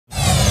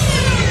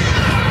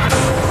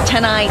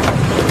tonight.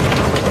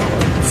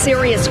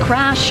 Serious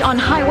crash on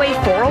Highway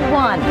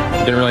 401.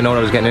 Didn't really know what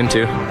I was getting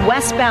into.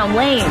 Westbound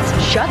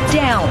lanes shut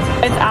down.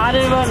 It's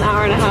added about an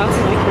hour and a half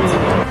to my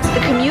commute.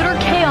 The commuter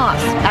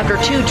chaos after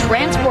two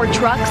transport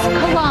trucks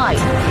collide.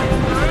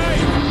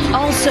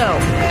 Also,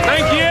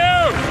 thank you.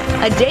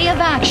 A day of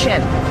action.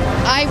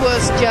 I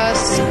was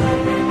just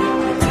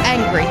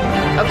angry.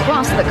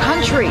 Across the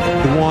country.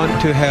 We want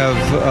to have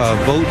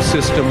a vote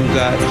system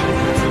that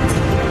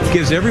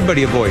gives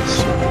everybody a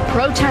voice.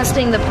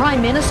 Protesting the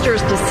Prime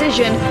Minister's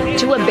decision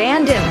to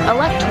abandon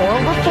electoral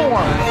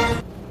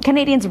reform.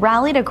 Canadians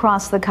rallied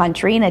across the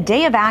country in a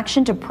day of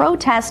action to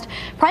protest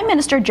Prime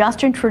Minister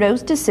Justin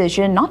Trudeau's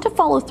decision not to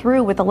follow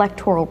through with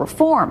electoral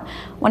reform.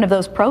 One of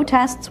those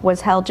protests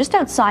was held just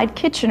outside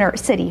Kitchener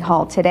City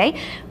Hall today.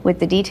 With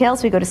the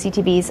details, we go to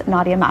CTV's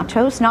Nadia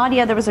Matos.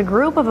 Nadia, there was a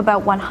group of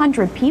about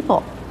 100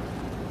 people.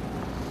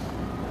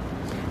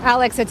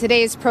 Alex, at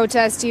today's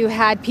protest, you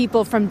had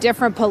people from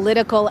different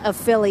political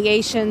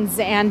affiliations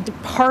and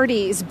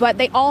parties, but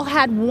they all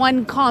had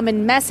one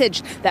common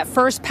message: that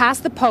first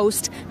past the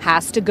post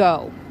has to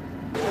go.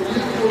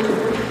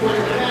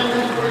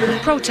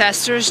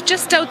 Protesters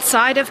just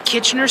outside of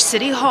Kitchener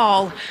City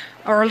Hall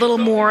are a little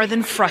more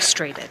than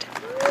frustrated.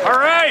 All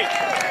right.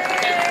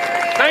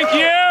 Thank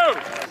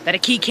you. That a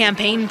key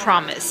campaign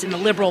promise in the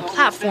Liberal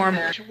platform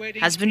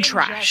has been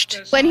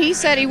trashed. When he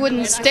said he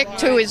wouldn't stick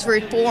to his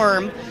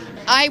reform,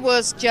 I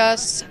was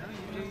just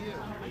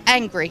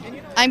angry.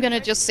 I'm going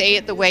to just say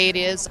it the way it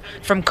is.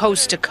 From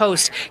coast to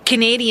coast,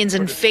 Canadians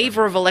in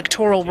favor of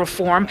electoral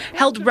reform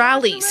held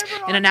rallies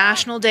in a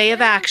national day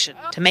of action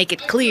to make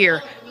it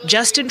clear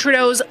Justin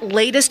Trudeau's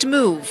latest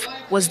move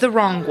was the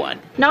wrong one.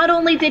 Not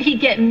only did he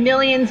get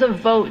millions of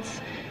votes,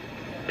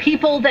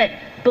 people that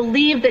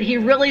believed that he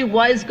really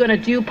was going to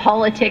do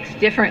politics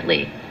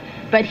differently,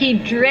 but he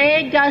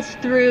dragged us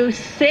through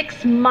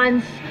 6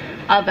 months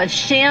of a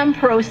sham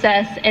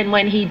process, and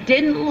when he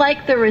didn't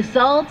like the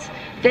results,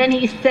 then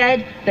he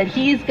said that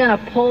he's going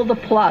to pull the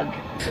plug.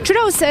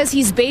 Trudeau says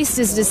he's based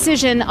his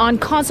decision on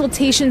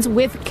consultations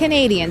with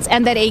Canadians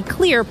and that a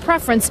clear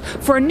preference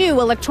for a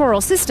new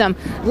electoral system,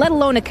 let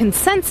alone a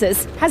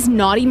consensus, has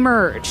not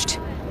emerged.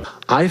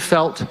 I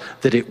felt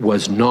that it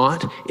was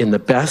not in the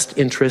best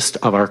interest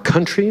of our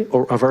country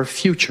or of our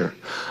future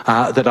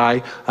that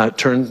I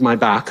turned my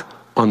back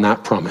on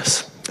that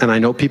promise. And I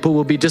know people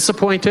will be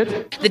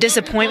disappointed. The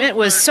disappointment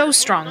was so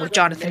strong with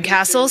Jonathan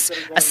Castles,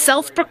 a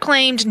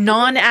self-proclaimed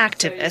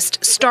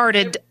non-activist,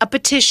 started a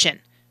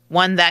petition,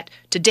 one that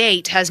to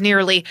date has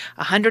nearly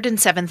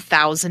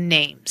 107,000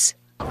 names.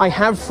 I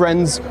have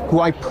friends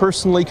who I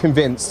personally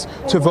convinced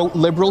to vote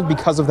Liberal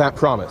because of that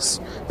promise.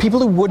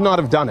 People who would not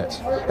have done it.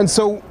 And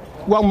so,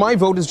 while my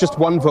vote is just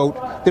one vote,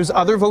 there's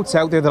other votes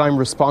out there that I'm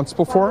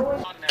responsible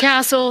for.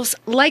 Castles,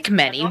 like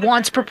many,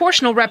 wants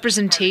proportional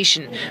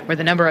representation, where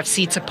the number of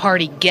seats a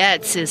party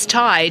gets is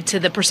tied to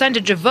the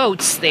percentage of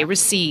votes they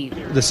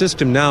receive. The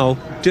system now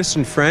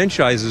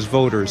disenfranchises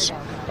voters.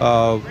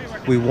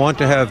 We want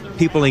to have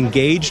people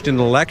engaged in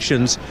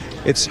elections.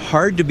 It's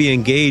hard to be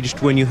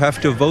engaged when you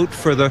have to vote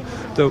for the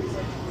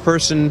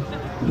person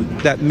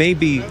that may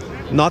be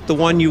not the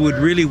one you would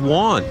really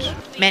want.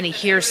 Many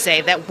here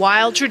say that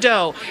while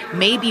Trudeau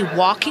may be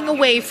walking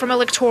away from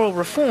electoral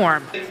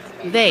reform,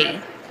 they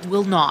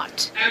will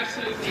not.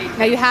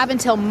 Now you have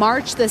until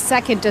March the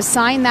 2nd to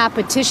sign that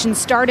petition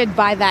started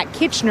by that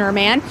Kitchener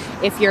man.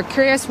 If you're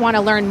curious, want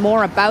to learn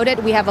more about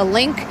it, we have a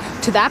link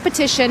to that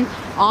petition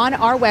on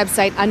our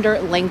website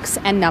under links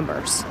and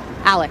numbers.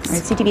 Alex.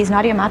 CTV's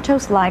Nadia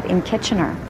Matos live in Kitchener.